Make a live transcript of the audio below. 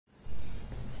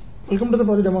Welcome to the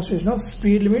project demonstration of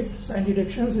speed limit, sign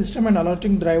detection system and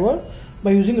alerting driver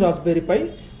by using Raspberry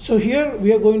Pi. So here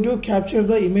we are going to capture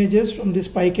the images from this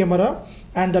Pi camera,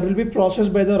 and that will be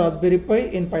processed by the Raspberry Pi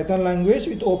in Python language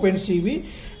with OpenCV,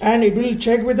 and it will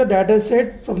check with the data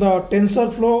set from the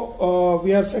TensorFlow.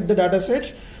 We have set the data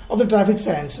set of the traffic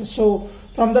signs. So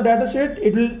from the data set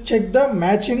it will check the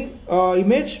matching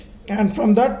image, and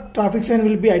from that traffic sign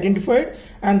will be identified,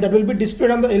 and that will be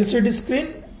displayed on the LCD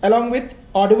screen along with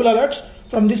audible alerts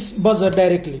from this buzzer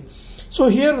directly. So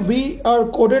here we are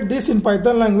coded this in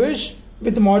Python language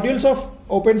with modules of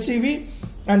OpenCV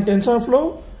and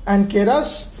TensorFlow and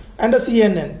Keras and a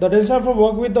CNN. The TensorFlow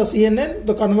work with the CNN,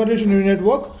 the convolution neural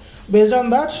network. Based on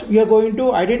that, we are going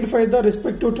to identify the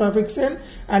respective traffic sign,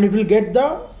 and it will get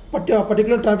the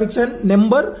particular traffic sign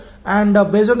number, and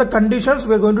based on the conditions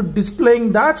we are going to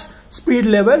displaying that speed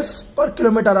levels per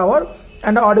kilometer hour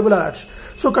and audible alerts.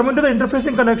 So coming to the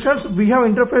interfacing connections, we have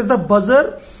interfaced the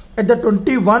buzzer at the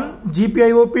 21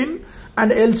 GPIO pin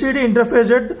and LCD interface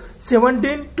at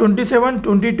 17, 27,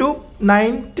 22,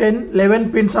 9, 10,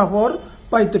 11 pins of our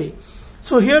Pi 3.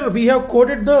 So here we have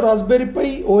coded the Raspberry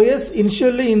Pi OS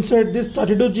initially inside this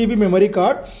 32 GB memory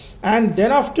card, and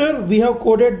then after we have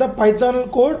coded the Python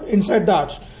code inside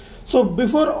that. So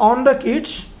before on the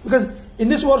kit, because in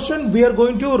this version we are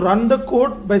going to run the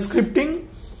code by scripting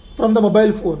from the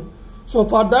mobile phone. So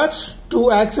for that,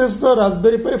 to access the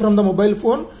Raspberry Pi from the mobile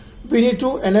phone, we need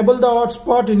to enable the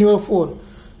hotspot in your phone.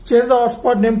 Change the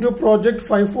hotspot name to project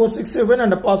 5467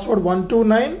 and a password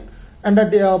 129, and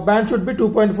the band should be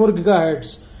 2.4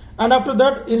 GHz. And after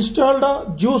that, install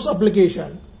the Juice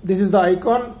application. This is the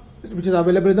icon which is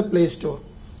available in the Play Store.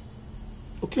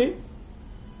 Okay.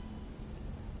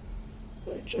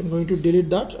 Right, I'm going to delete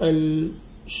that. I'll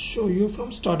show you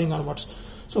from starting onwards.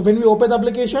 So when we open the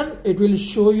application, it will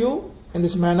show you in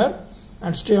this manner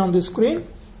and stay on the screen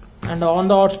and on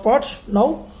the hotspot.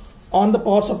 Now on the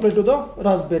power supply to the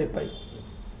Raspberry Pi.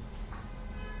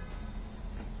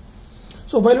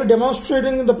 So while we're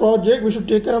demonstrating the project, we should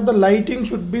take care of the lighting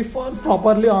should be fall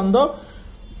properly on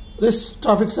this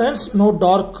traffic signs, no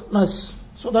darkness,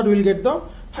 so that we will get the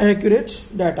high accurate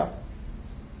data.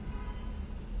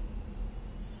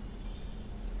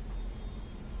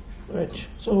 Right,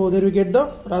 so there we get the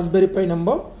Raspberry Pi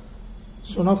number.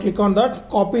 So now click on that,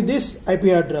 copy this IP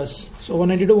address. So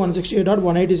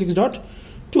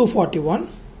 192.168.186.241,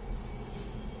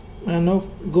 and now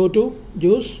go to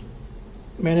Juice,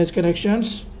 manage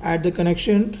connections, add the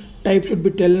connection type should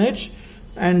be telnet,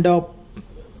 and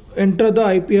enter the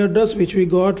IP address which we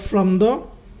got from the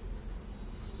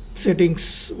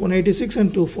settings 186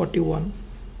 and 241,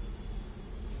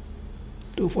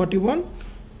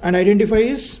 and identify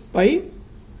is Pi.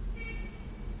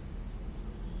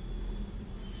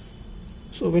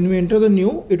 So when we enter the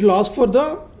new, it will ask for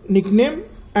the nickname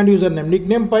and username.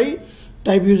 Nickname Pi,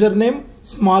 type username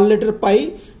small letter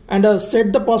Pi, and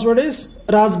set the password is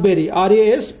Raspberry,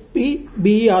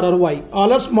 RASPBERRY,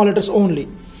 all are small letters only.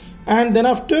 And then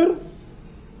after,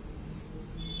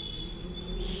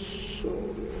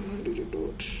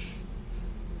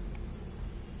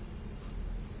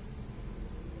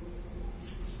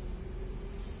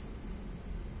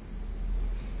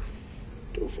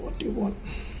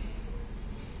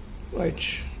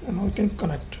 right, and now we can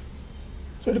connect.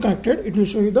 So it connected, it will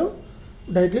show you the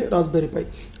directly Raspberry Pi.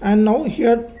 And now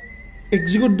here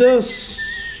execute the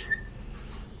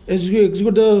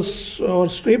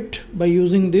script by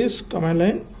using this command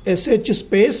line sh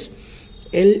space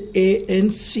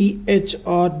lanchr.sh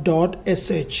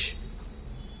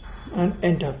and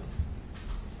enter.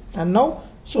 And now,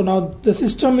 so now the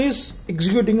system is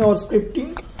executing our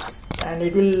scripting, and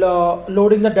it will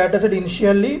loading the dataset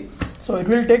initially. So it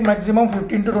will take maximum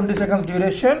 15 to 20 seconds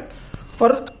duration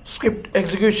for script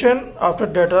execution after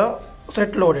data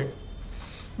set loaded.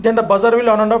 Then the buzzer will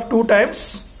on and off 2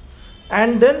 times,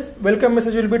 and then welcome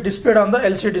message will be displayed on the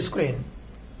LCD screen.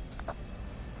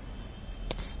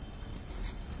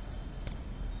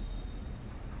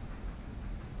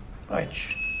 Right.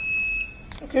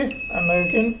 Okay, and now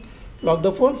you can lock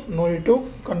the phone. No need to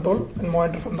control and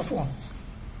monitor from the phone.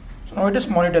 So now it is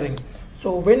monitoring.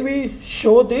 So when we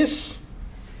show this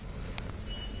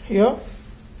here,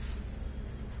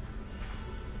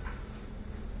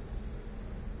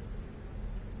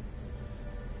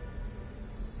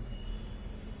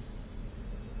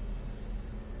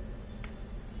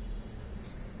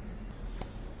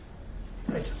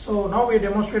 right, so now we are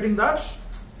demonstrating that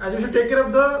as you should take care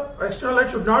of the external light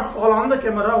should not fall on the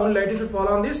camera, only lighting should fall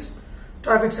on this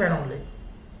traffic sign only.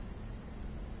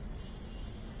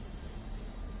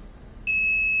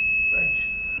 Right.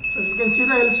 So as you can see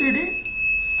the LCD,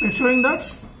 so it's showing that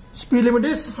speed limit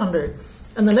is 100.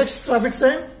 And the next traffic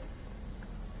sign,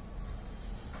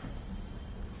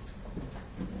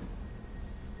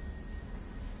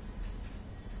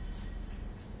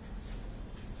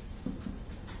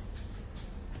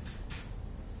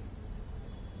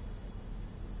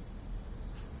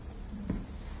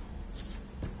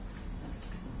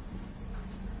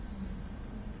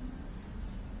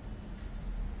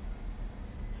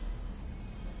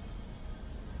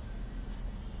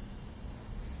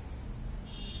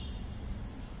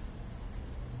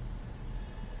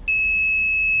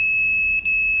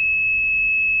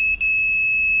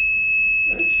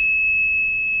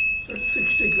 so it's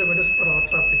 60 kilometers per hour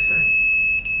traffic sign.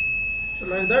 So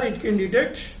like that it can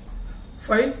detect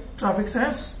 5 traffic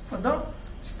signs for the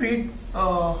speed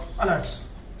alerts.